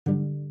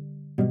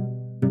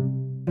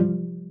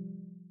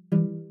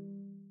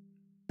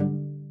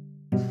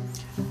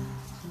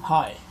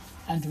Hi,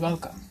 and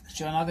welcome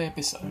to another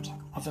episode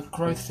of the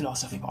Growth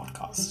Philosophy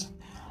Podcast,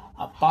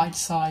 a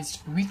bite-sized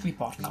weekly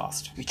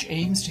podcast which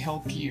aims to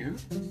help you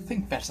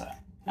think better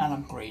and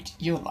upgrade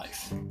your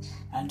life.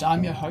 And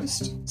I'm your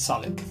host,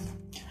 Salik.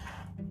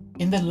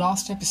 In the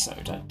last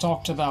episode, I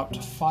talked about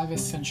 5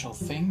 essential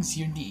things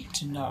you need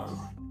to know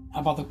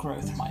about the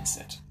growth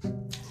mindset.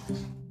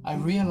 I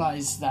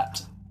realized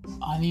that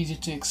I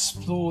needed to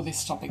explore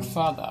this topic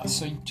further,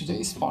 so in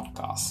today's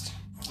podcast,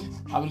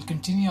 I will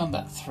continue on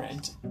that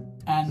thread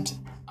and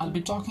I'll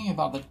be talking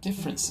about the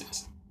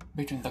differences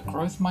between the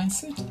growth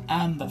mindset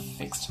and the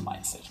fixed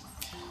mindset.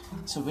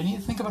 So when you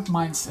think about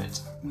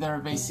mindset, there are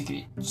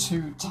basically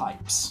 2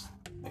 types,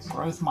 the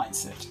growth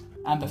mindset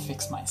and the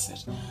fixed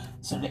mindset.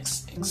 So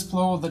let's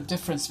explore the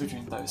difference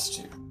between those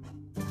 2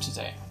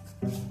 today.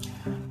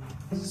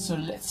 So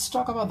let's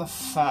talk about the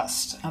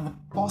first and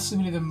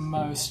possibly the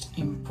most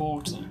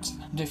important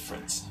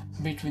difference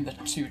between the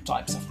 2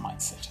 types of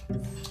mindset.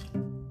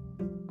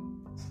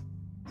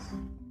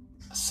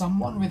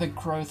 Someone with a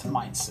growth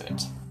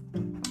mindset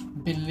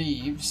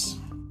believes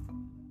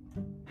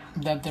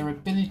that their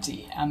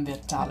ability and their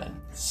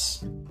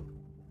talents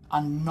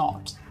are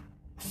not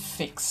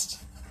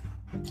fixed.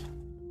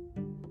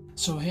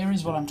 So here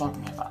is what I'm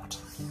talking about.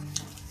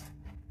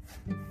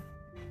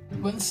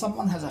 When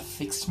someone has a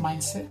fixed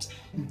mindset,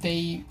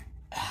 they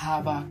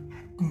have a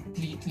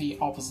completely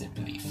opposite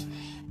belief.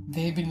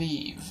 They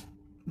believe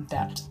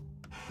that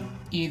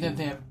either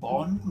they're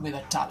born with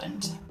a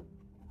talent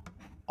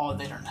or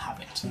they don't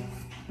have it.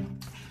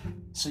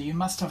 So you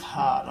must have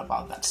heard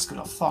about that school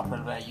of thought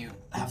where you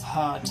have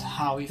heard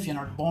how if you're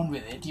not born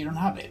with it, you don't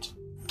have it.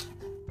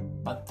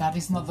 But that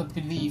is not the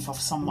belief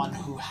of someone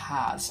who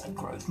has a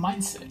growth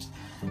mindset.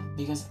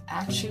 Because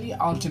actually,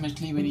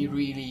 ultimately, when you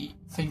really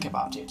think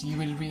about it, you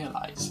will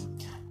realize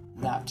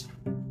that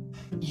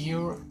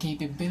your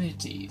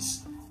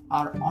capabilities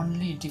are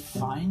only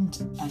defined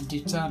and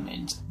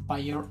determined by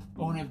your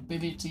own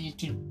ability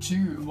to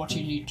do what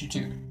you need to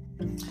do.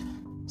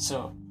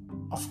 So,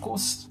 of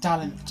course,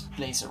 talent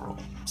plays a role.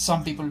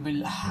 Some people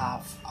will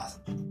have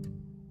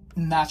a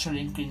natural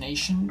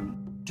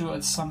inclination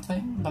towards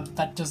something, but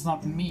that does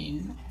not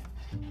mean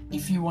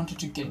if you wanted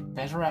to get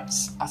better at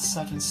a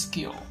certain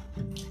skill,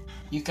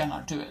 you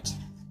cannot do it.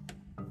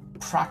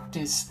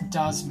 Practice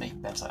does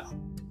make better.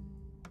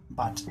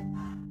 But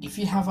if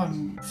you have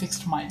a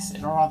fixed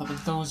mindset, or rather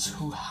those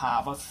who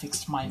have a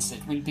fixed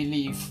mindset will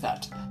believe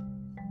that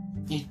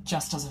it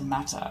just doesn't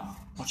matter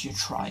what you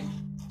try,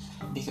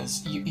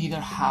 because you either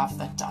have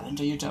that talent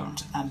or you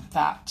don't, and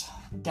that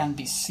can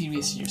be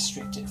seriously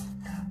restrictive.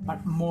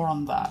 But more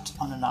on that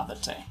on another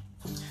day.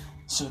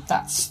 So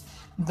that's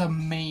the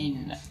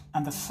main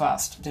and the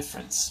first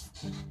difference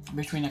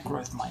between a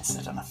growth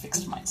mindset and a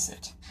fixed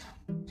mindset.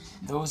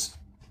 Those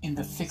in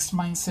the fixed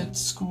mindset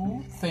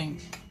school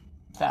think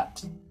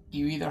that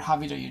you either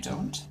have it or you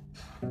don't,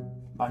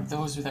 but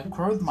those with a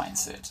growth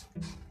mindset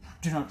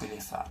do not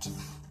believe that.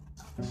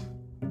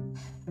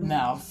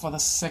 Now, for the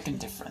second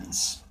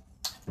difference,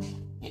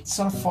 it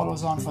sort of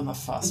follows on from the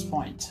first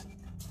point.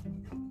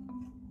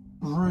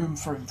 Room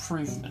for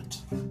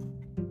improvement.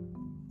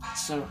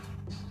 So,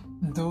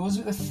 those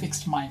with a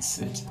fixed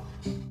mindset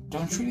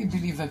don't really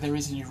believe that there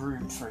is any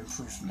room for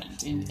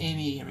improvement in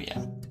any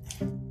area.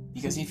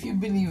 Because if you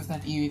believe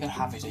that you either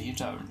have it or you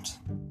don't,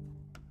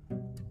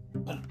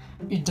 well,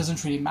 it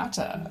doesn't really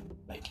matter.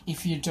 Like,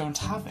 if you don't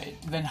have it,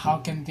 then how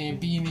can there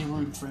be any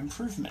room for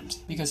improvement?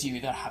 Because you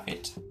either have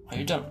it or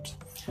you don't.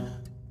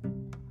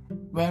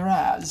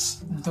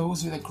 Whereas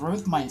those with a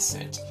growth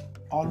mindset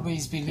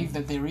always believe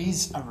that there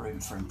is a room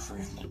for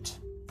improvement.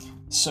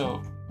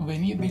 So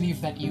when you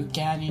believe that you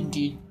can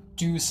indeed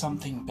do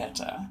something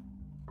better,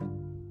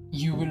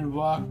 you will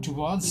work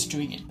towards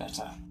doing it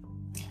better.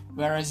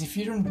 Whereas if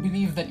you don't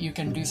believe that you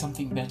can do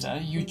something better,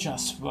 you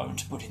just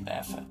won't put in the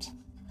effort.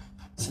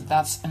 So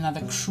that's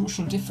another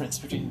crucial difference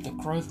between the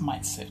growth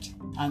mindset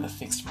and the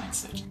fixed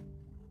mindset.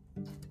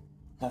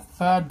 The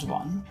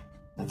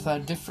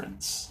third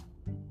difference,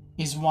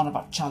 is one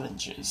about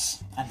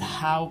challenges and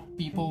how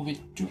people with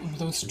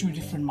those 2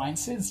 different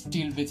mindsets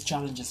deal with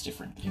challenges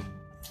differently.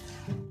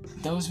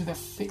 Those with a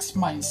fixed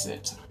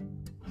mindset,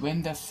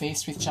 when they're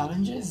faced with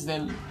challenges,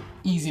 they'll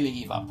easily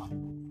give up.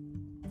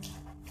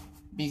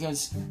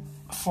 Because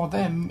for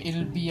them,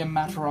 it'll be a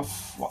matter of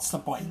what's the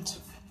point?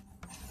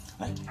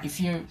 Like, if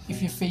you're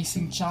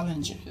facing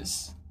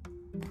challenges,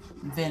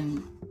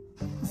 then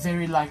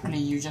very likely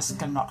you just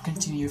cannot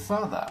continue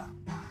further.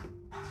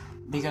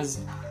 Because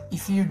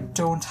if you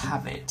don't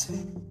have it,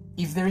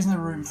 if there is no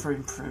room for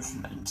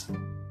improvement,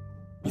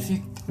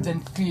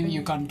 then clearly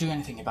you can't do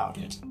anything about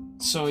it.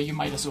 So you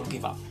might as well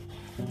give up.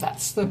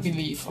 That's the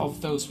belief of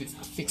those with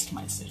a fixed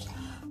mindset.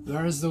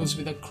 Whereas those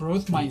with a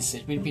growth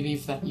mindset will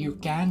believe that you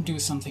can do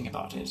something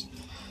about it,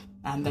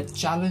 and that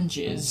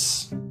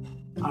challenges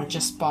are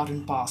just part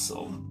and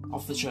parcel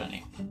of the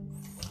journey.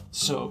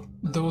 So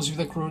those with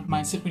a growth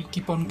mindset will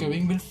keep on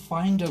going, will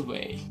find a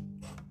way,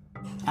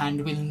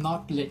 and will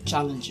not let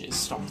challenges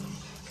stop them.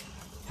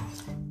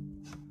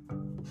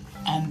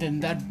 And then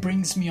that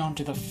brings me on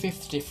to the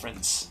fifth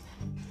difference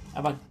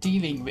about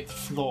dealing with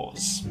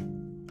flaws.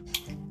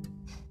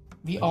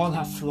 We all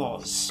have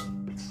flaws.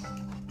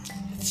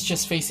 Let's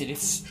just face it,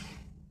 it's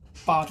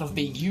part of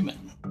being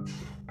human.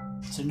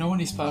 So no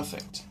one is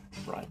perfect,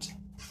 right?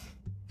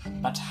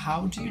 But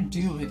how do you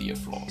deal with your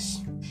flaws?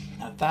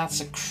 Now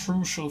that's a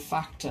crucial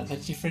factor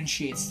that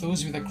differentiates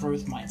those with a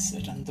growth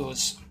mindset and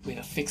those with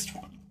a fixed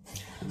one.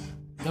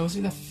 Those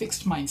with a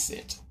fixed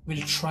mindset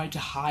will try to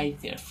hide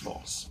their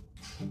flaws.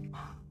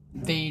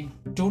 They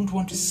don't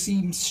want to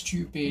seem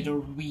stupid or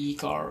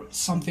weak or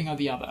something or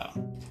the other,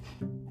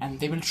 and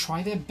they will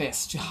try their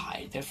best to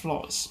hide their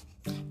flaws.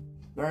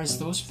 Whereas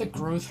those with a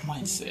growth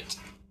mindset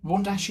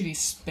won't actually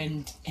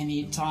spend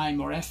any time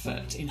or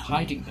effort in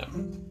hiding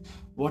them.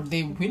 What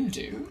they will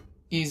do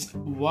is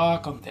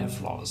work on their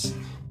flaws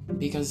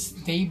because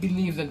they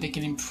believe that they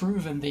can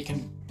improve and they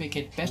can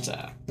get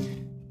better.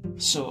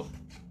 So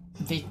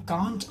they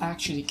can't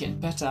actually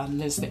get better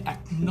unless they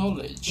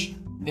acknowledge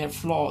their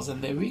flaws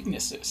and their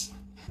weaknesses.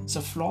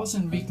 So flaws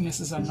and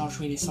weaknesses are not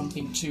really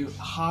something to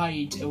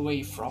hide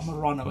away from or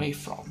run away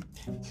from.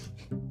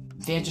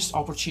 They're just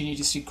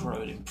opportunities to grow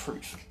and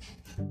improve.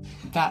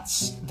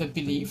 That's the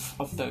belief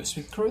of those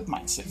with growth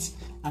mindsets.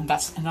 And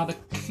that's another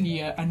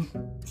clear and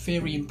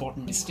very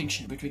important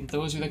distinction between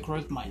those with a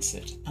growth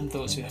mindset and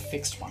those with a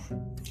fixed one.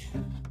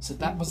 So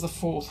that was the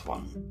fourth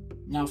one.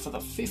 Now for the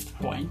fifth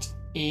point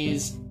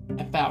is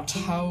about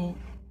how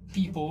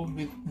people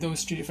with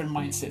those two different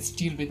mindsets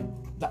deal with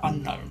the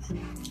unknown.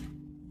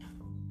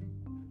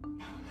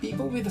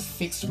 People with a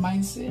fixed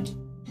mindset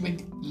will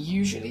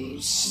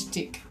usually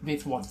stick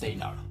with what they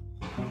know.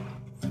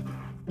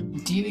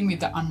 Dealing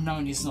with the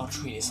unknown is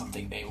not really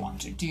something they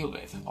want to deal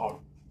with or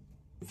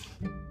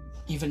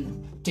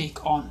even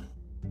take on.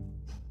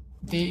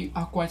 They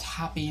are quite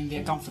happy in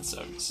their comfort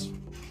zones.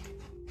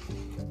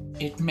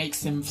 It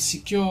makes them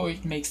secure,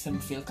 it makes them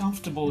feel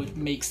comfortable, it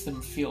makes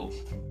them feel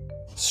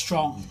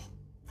strong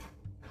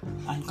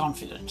and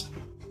confident.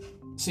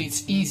 So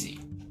it's easy.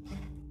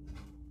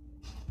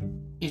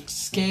 It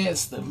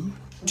scares them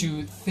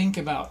to think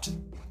about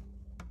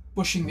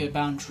pushing their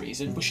boundaries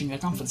and pushing their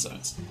comfort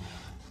zones.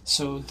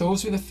 So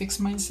those with a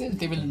fixed mindset,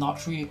 they will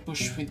not really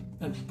push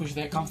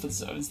their comfort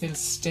zones. They'll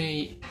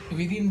stay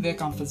within their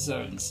comfort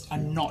zones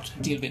and not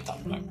deal with the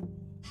unknown.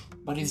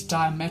 But it's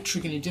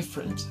diametrically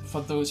different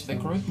for those with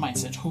a growth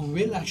mindset who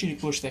will actually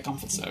push their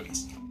comfort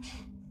zones.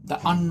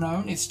 The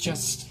unknown is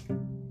just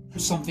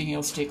something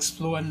else to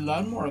explore and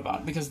learn more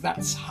about because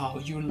that's how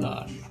you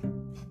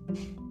learn.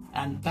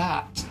 And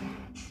that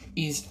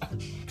is a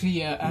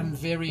clear and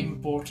very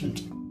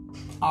important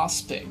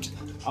aspect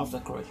of the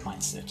growth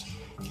mindset.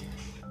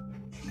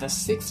 The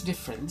sixth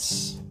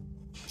difference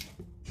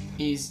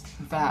is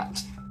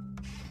that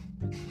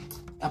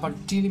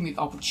about dealing with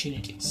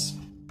opportunities.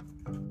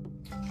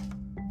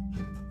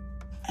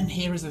 And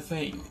here is the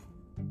thing.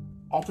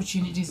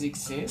 Opportunities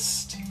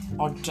exist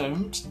or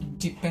don't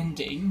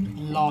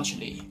depending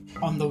largely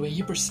on the way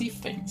you perceive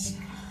things.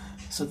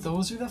 So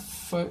those with a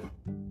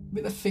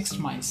fixed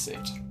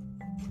mindset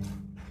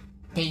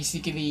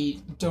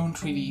basically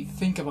don't really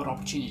think about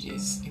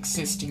opportunities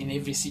existing in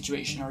every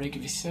situation or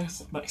every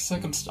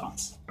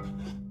circumstance.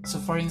 So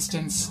for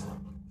instance,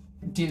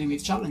 dealing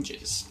with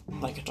challenges,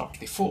 like I talked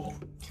before.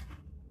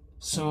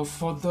 So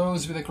for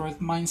those with a growth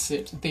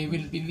mindset, they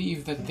will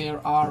believe that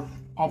there are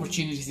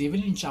opportunities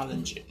even in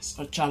challenges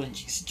or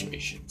challenging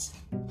situations.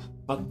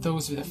 But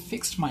those with a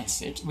fixed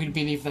mindset will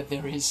believe that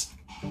there is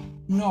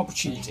no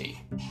opportunity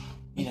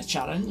in a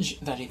challenge,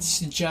 that it's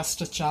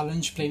just a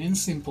challenge, plain and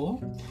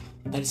simple,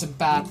 that is a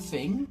bad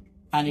thing,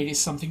 and it is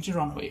something to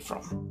run away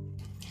from.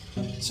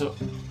 So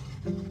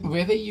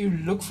whether you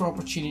look for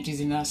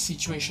opportunities in a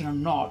situation or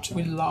not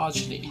will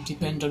largely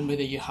depend on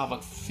whether you have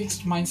a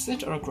fixed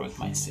mindset or a growth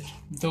mindset.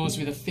 Those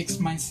with a fixed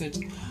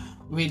mindset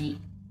will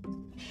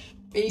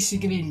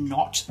basically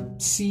not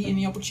see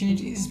any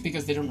opportunities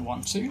because they don't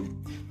want to,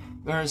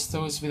 whereas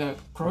those with a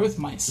growth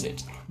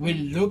mindset will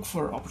look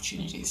for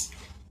opportunities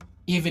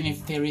even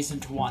if there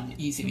isn't one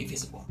easily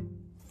visible.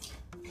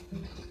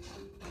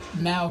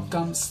 Now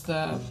comes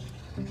the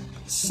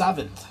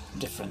seventh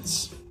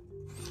difference.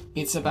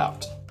 It's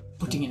about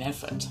putting in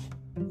effort.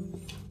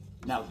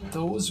 Now,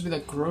 those with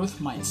a growth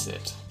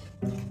mindset,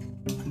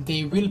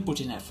 they will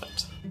put in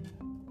effort.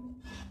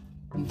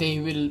 They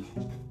will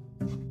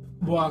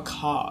work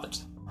hard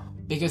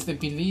because they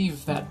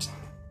believe that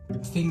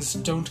things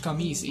don't come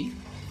easy,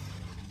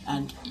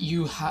 and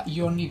you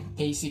only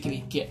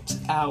basically get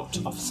out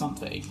of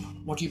something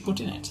what you put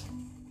in it,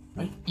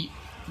 right?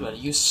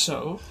 You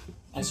sow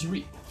as you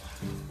reap.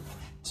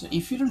 So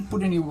if you don't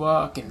put any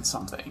work in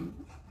something,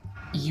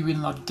 you will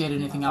not get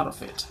anything out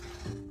of it.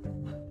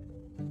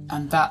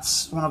 And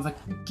that's one of the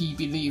key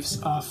beliefs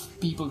of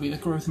people with a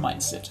growth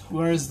mindset.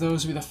 Whereas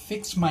those with a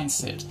fixed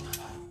mindset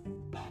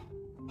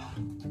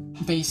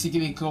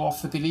basically go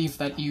off the belief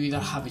that you either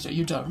have it or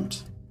you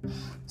don't.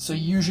 So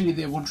usually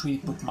they won't really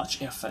put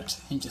much effort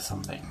into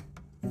something,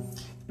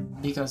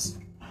 because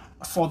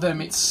for them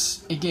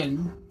it's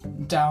again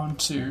down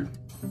to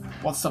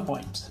what's the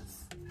point?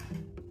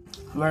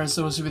 Whereas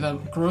those with a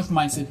growth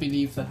mindset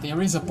believe that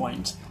there is a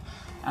point,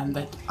 and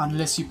that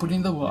unless you put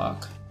in the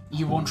work,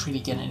 you won't really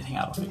get anything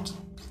out of it.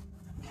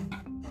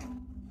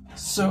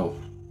 So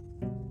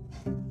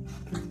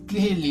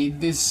clearly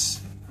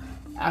this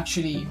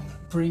actually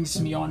brings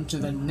me on to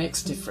the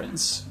next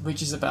difference,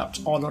 which is about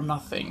all or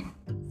nothing.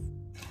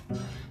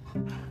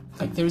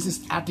 Like, there is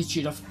this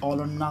attitude of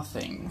all or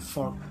nothing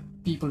for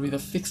people with a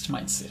fixed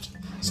mindset.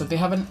 So they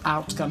have an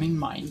outcome in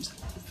mind.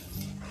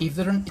 If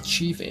they don't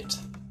achieve it,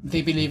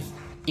 they believe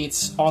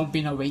it's all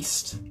been a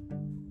waste.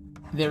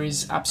 There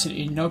is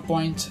absolutely no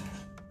point.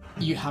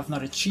 You have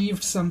not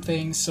achieved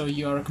something, so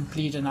you are a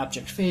complete and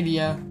abject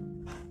failure.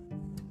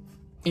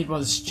 It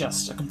was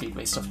just a complete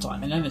waste of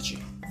time and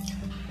energy.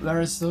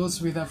 Whereas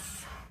those with a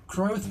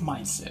growth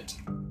mindset,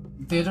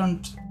 they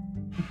don't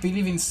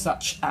believe in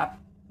such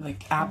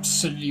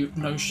absolute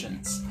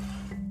notions.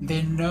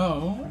 They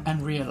know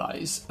and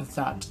realize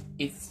that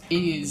it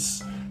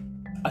is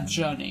a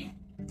journey,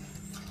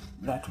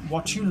 that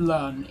what you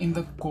learn in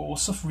the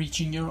course of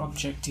reaching your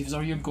objectives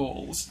or your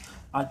goals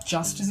are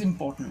just as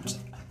important,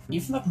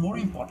 if not more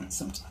important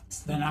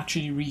sometimes, than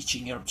actually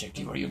reaching your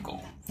objective or your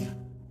goal.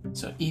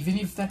 So even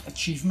if that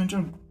achievement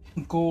or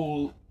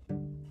goal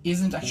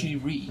isn't actually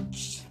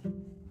reached,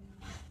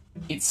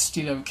 it's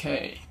still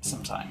okay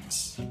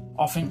sometimes.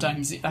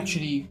 Oftentimes it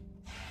actually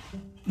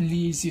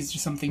leads you to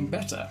something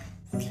better.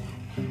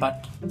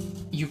 But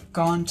you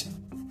can't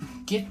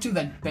get to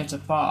that better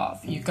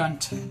path, you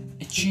can't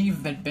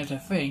achieve that better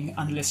thing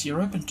unless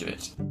you're open to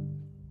it.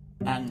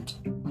 And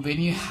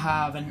when you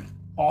have an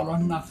all or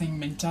nothing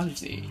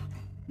mentality,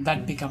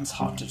 that becomes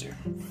hard to do.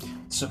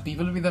 So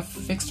people with a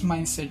fixed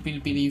mindset will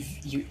believe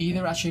you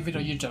either achieve it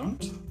or you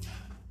don't,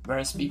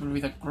 whereas people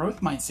with a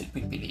growth mindset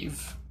will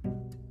believe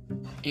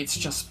it's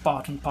just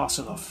part and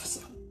parcel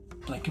of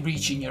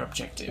reaching your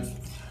objective.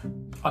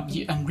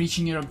 And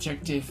reaching your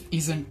objective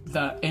isn't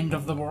the end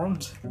of the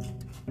world.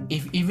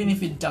 Even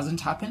if it doesn't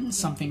happen,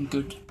 something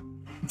good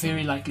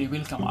very likely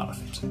will come out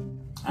of it.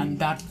 And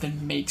that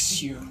then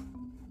makes you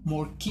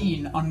more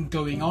keen on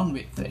going on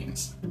with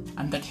things.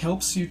 And that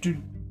helps you to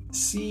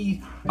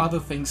see other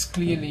things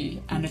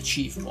clearly and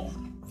achieve more.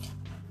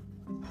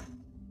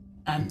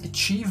 And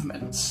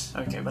achievements,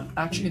 okay, well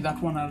actually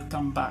that one I'll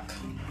come back.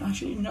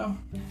 Actually no,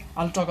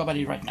 I'll talk about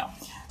it right now.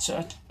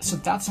 So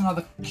that's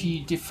another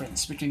key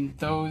difference between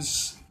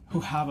those who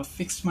have a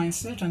fixed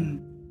mindset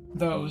and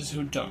those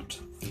who don't.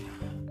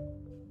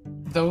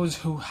 Those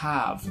who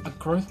have a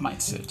growth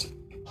mindset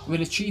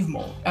will achieve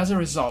more as a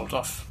result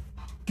of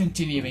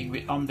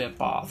continuing on their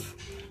path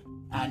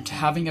and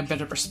having a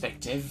better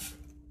perspective.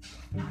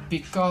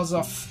 Because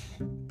of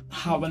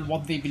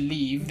what they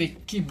believe, they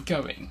keep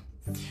going.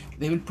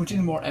 They will put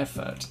in more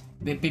effort.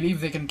 They believe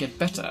they can get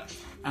better,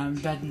 and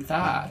then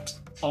that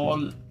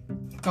all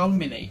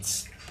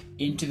culminates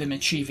into them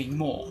achieving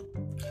more.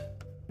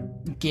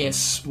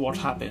 Guess what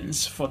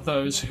happens for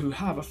those who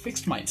have a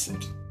fixed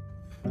mindset?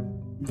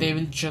 They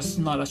will just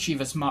not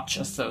achieve as much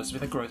as those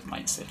with a growth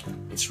mindset.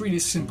 It's really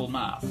simple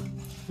math.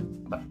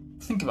 But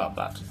think about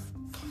that.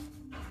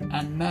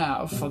 And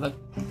now for the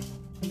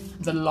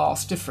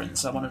last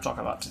difference I want to talk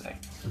about today.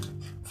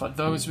 For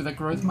those with a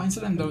growth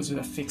mindset and those with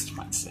a fixed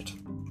mindset.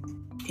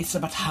 It's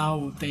about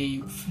how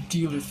they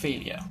deal with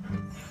failure.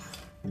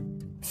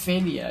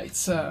 Failure,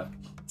 it's a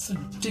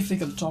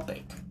difficult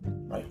topic,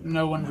 right?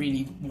 No one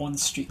really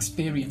wants to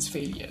experience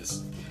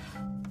failures.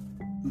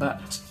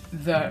 But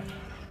the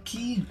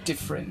key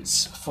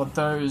difference for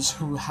those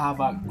who have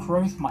a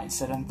growth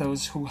mindset and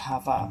those who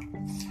have a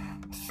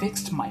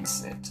fixed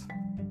mindset,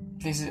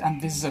 this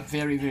is a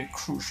very, very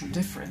crucial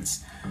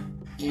difference,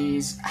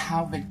 is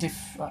how they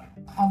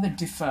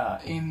differ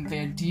in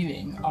their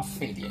dealing of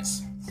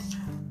failures.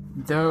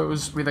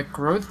 Those with a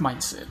growth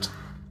mindset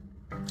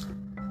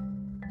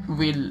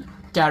will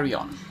carry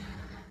on.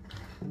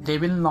 They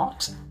will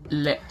not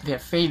let their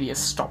failures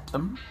stop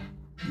them.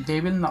 They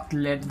will not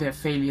let their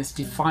failures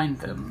define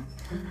them.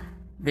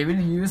 They will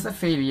use the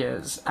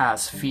failures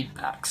as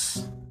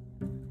feedbacks.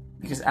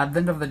 Because at the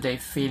end of the day,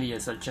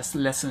 failures are just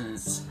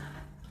lessons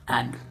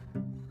and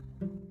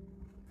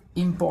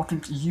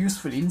important,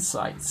 useful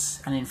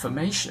insights and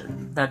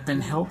information that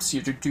then helps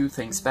you to do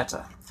things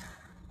better.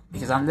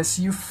 Because unless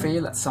you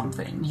fail at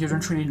something, you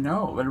don't really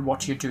know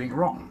what you're doing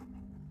wrong.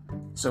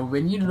 So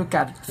when you look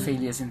at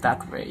failures in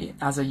that way,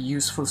 as a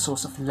useful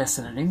source of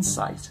lesson and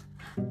insight,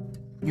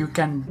 you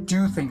can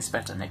do things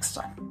better next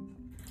time.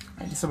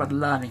 It's about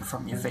learning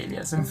from your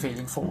failures and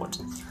failing forward.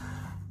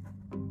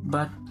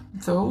 But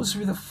those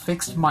with a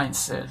fixed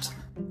mindset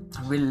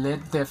will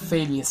let their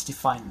failures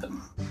define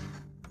them.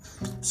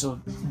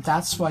 So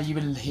that's why you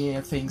will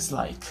hear things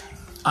like,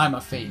 I'm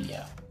a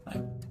failure.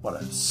 Like, what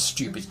a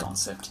stupid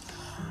concept.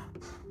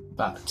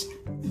 But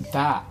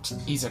that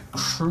is a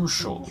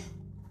crucial,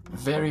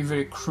 very,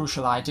 very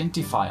crucial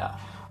identifier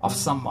of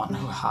someone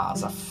who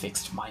has a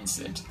fixed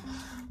mindset.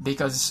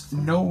 Because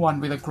no one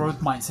with a growth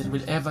mindset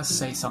will ever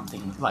say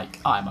something like,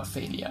 I'm a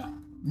failure.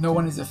 No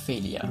one is a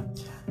failure.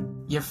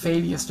 Your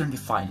failures don't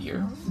define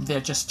you,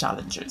 they're just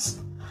challenges.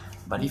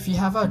 But if you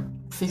have a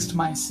fixed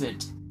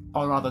mindset,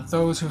 or rather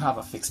those who have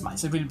a fixed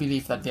mindset will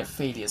believe that their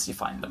failures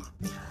define them.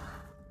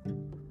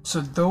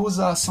 So those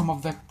are some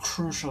of the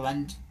crucial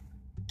and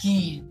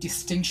key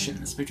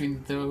distinctions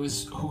between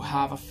those who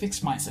have a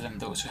fixed mindset and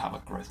those who have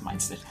a growth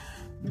mindset.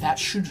 That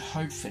should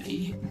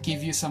hopefully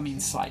give you some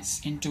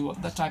insights into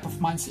the type of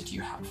mindset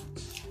you have.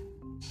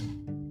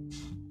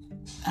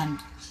 And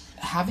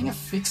having a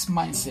fixed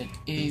mindset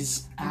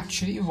is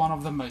actually one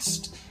of the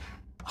most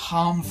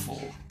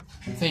harmful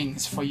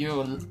things for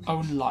your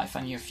own life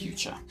and your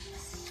future.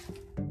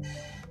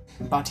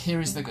 But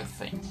here is the good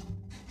thing.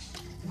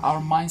 Our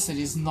mindset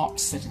is not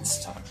set in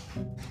stone.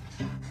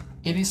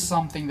 It is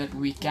something that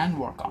we can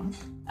work on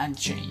and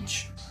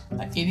change.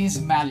 It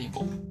is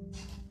malleable.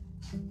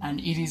 And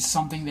it is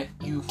something that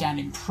you can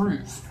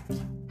improve.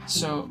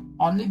 So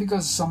only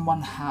because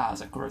someone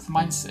has a growth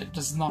mindset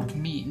does not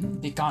mean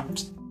they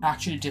can't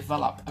actually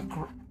develop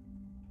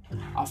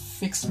a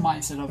fixed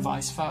mindset or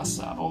vice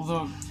versa.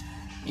 Although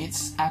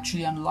it's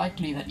actually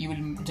unlikely that you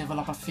will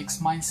develop a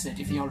fixed mindset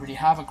if you already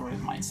have a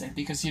growth mindset,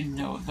 because you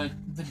know the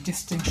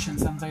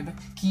distinctions and the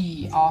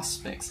key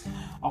aspects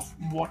of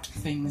what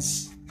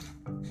things,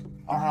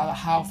 or rather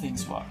how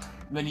things work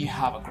when you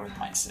have a growth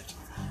mindset.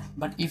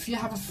 But if you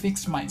have a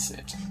fixed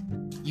mindset,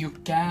 you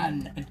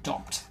can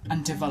adopt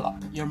and develop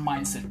your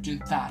mindset to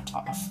that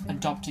of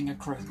adopting a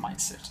growth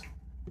mindset.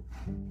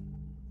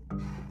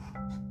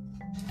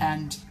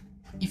 And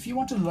if you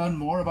want to learn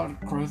more about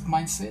growth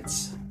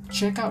mindsets,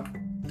 check out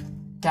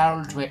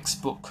Carol Dweck's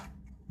book,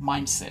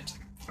 Mindset.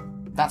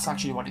 That's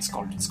actually what it's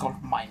called. It's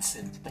called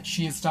Mindset. But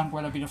she has done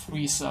quite a bit of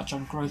research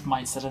on growth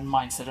mindset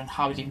and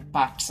how it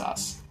impacts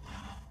us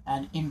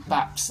and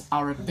impacts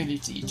our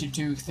ability to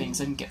do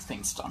things and get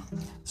things done.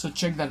 So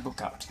check that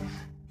book out.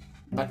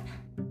 But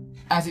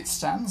as it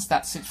stands,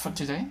 that's it for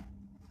today.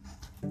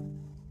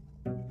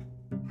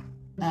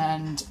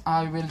 And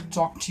I will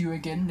talk to you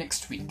again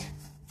next week.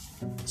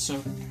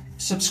 So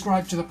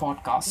subscribe to the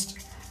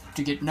podcast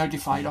to get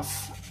notified of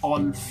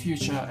all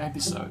future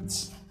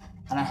episodes.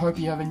 And I hope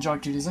you have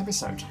enjoyed today's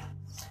episode.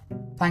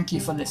 Thank you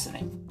for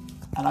listening,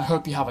 and I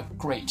hope you have a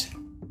great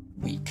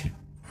week.